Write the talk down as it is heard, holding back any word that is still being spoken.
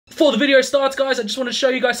Before the video starts, guys, I just want to show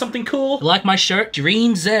you guys something cool. You like my shirt?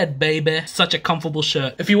 Dream Z, baby. Such a comfortable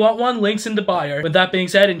shirt. If you want one, links in the bio. With that being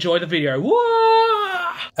said, enjoy the video.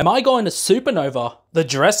 Whoa! Am I going to Supanova? The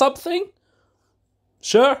dress-up thing?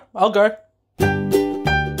 Sure, I'll go.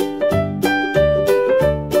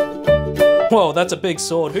 Whoa, that's a big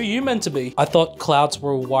sword. Who are you meant to be? I thought clouds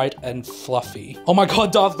were white and fluffy. Oh my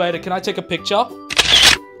god, Darth Vader, can I take a picture?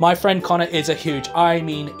 My friend Connor is a huge, I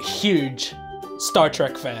mean huge, Star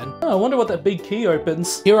Trek fan. Oh, I wonder what that big key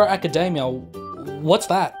opens. Hero Academia. What's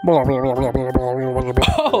that?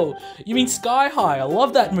 Oh, you mean Sky High. I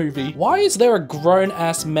love that movie. Why is there a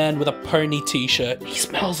grown-ass man with a pony t-shirt? He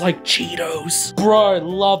smells like Cheetos. Bro,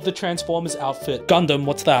 love the Transformers outfit. Gundam,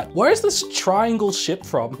 what's that? Where is this triangle ship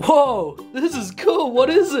from? Whoa, this is cool. What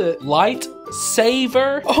is it? Light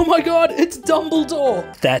Saver? Oh my god, it's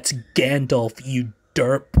Dumbledore. That's Gandalf, you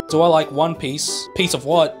derp. Do I like One Piece? Piece of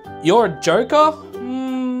what? You're a Joker?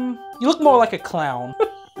 You look more like a clown.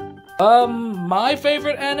 My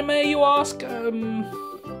favorite anime, you ask?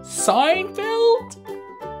 Seinfeld?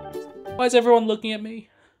 Why is everyone looking at me?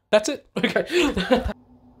 That's it? Okay.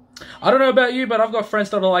 I don't know about you, but I've got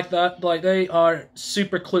friends that are like that. Like, they are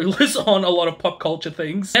super clueless on a lot of pop culture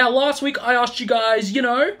things. Now, last week I asked you guys, you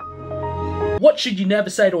know, what should you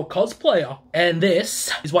never say to a cosplayer? And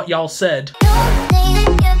this is what y'all said.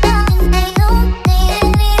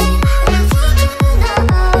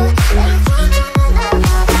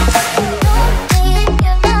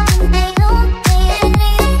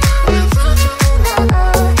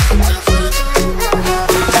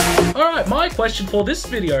 Question for this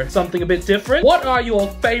video, something a bit different. What are your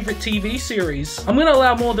favorite TV series? I'm gonna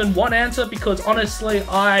allow more than one answer because honestly,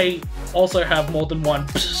 I also have more than one.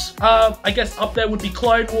 I guess up there would be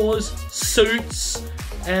Clone Wars, Suits,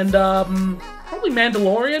 and probably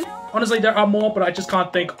Mandalorian. Honestly, there are more, but I just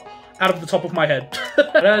can't think out of the top of my head.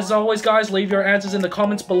 But as always, guys, leave your answers in the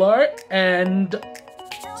comments below, and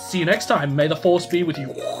see you next time. May the Force be with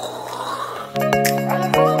you.